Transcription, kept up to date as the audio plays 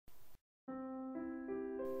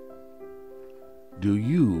Do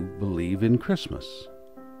you believe in Christmas?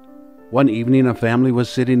 One evening, a family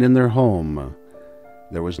was sitting in their home.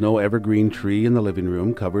 There was no evergreen tree in the living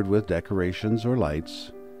room covered with decorations or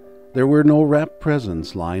lights. There were no wrapped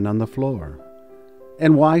presents lying on the floor.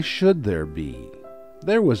 And why should there be?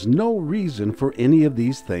 There was no reason for any of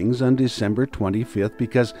these things on December 25th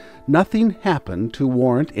because nothing happened to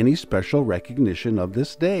warrant any special recognition of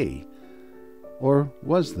this day. Or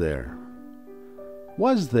was there?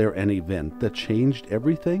 Was there an event that changed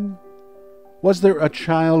everything? Was there a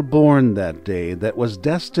child born that day that was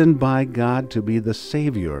destined by God to be the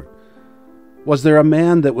Savior? Was there a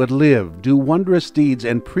man that would live, do wondrous deeds,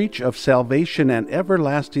 and preach of salvation and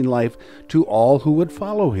everlasting life to all who would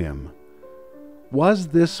follow him? Was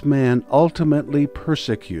this man ultimately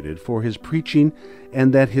persecuted for his preaching,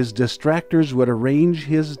 and that his distractors would arrange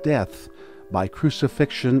his death by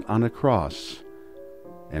crucifixion on a cross?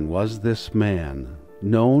 And was this man,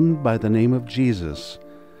 known by the name of Jesus,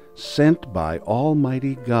 sent by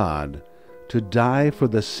Almighty God to die for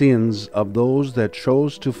the sins of those that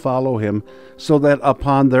chose to follow him, so that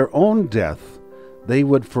upon their own death they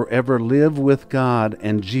would forever live with God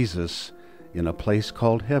and Jesus in a place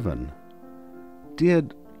called heaven?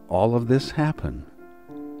 Did all of this happen?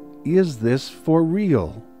 Is this for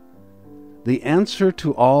real? The answer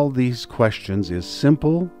to all these questions is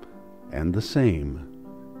simple and the same: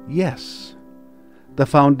 yes. The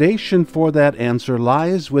foundation for that answer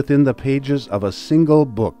lies within the pages of a single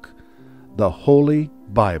book, the Holy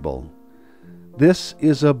Bible. This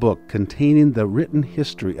is a book containing the written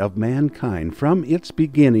history of mankind from its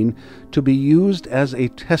beginning to be used as a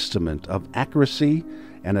testament of accuracy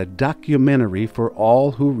and a documentary for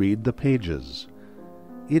all who read the pages.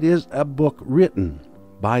 It is a book written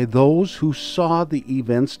by those who saw the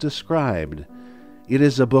events described. It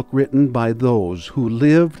is a book written by those who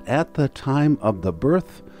lived at the time of the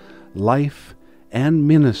birth, life, and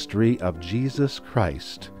ministry of Jesus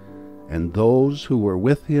Christ, and those who were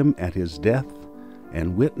with him at his death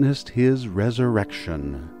and witnessed his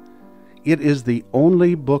resurrection. It is the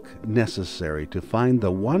only book necessary to find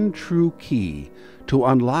the one true key to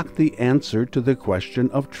unlock the answer to the question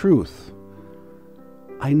of truth.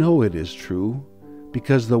 I know it is true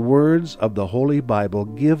because the words of the Holy Bible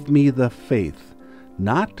give me the faith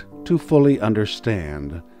not to fully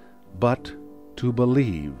understand, but to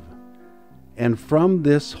believe. And from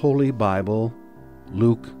this Holy Bible,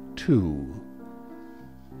 Luke 2.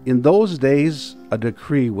 In those days, a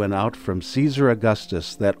decree went out from Caesar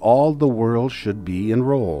Augustus that all the world should be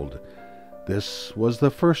enrolled. This was the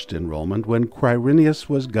first enrollment when Quirinius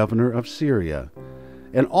was governor of Syria,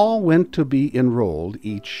 and all went to be enrolled,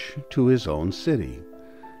 each to his own city.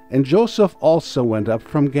 And Joseph also went up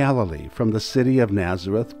from Galilee, from the city of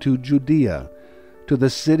Nazareth to Judea, to the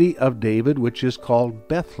city of David, which is called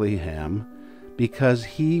Bethlehem, because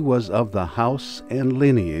he was of the house and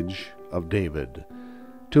lineage of David,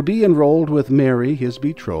 to be enrolled with Mary his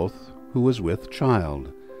betrothed, who was with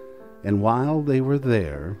child. And while they were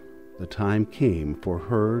there, the time came for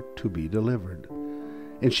her to be delivered.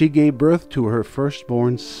 And she gave birth to her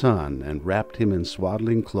firstborn son, and wrapped him in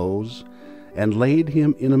swaddling clothes, and laid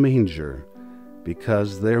him in a manger,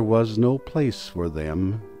 because there was no place for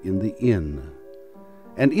them in the inn.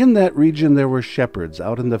 And in that region there were shepherds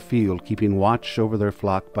out in the field, keeping watch over their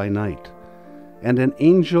flock by night. And an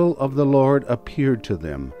angel of the Lord appeared to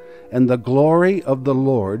them, and the glory of the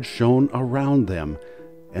Lord shone around them,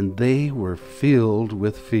 and they were filled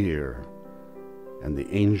with fear. And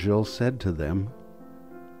the angel said to them,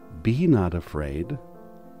 "Be not afraid,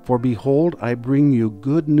 for behold, I bring you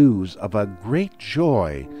good news of a great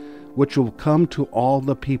joy, which will come to all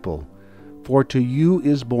the people. For to you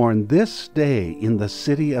is born this day in the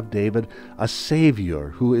city of David a Savior,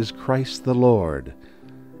 who is Christ the Lord.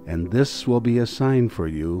 And this will be a sign for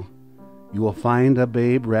you. You will find a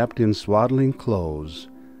babe wrapped in swaddling clothes,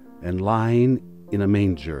 and lying in a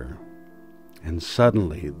manger." And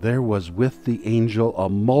suddenly there was with the angel a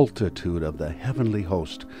multitude of the heavenly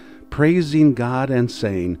host, praising God and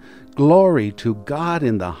saying, "Glory to God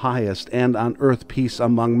in the highest, and on earth peace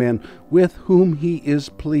among men with whom he is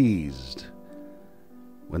pleased."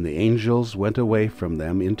 When the angels went away from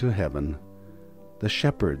them into heaven, the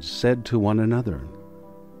shepherds said to one another,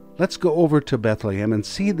 "Let's go over to Bethlehem and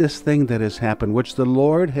see this thing that has happened, which the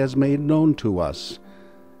Lord has made known to us."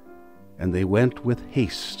 And they went with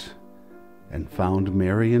haste, and found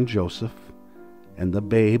Mary and Joseph, and the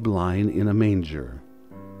babe lying in a manger.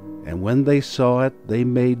 And when they saw it, they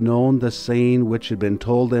made known the saying which had been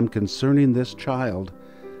told them concerning this child.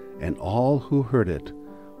 And all who heard it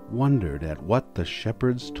wondered at what the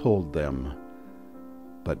shepherds told them.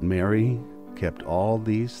 But Mary kept all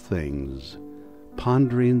these things,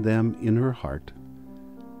 pondering them in her heart.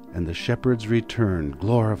 And the shepherds returned,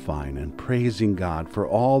 glorifying and praising God for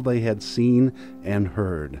all they had seen and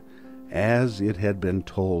heard, as it had been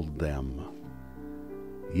told them.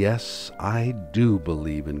 Yes, I do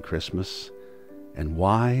believe in Christmas, and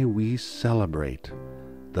why we celebrate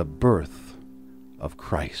the birth of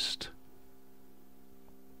Christ.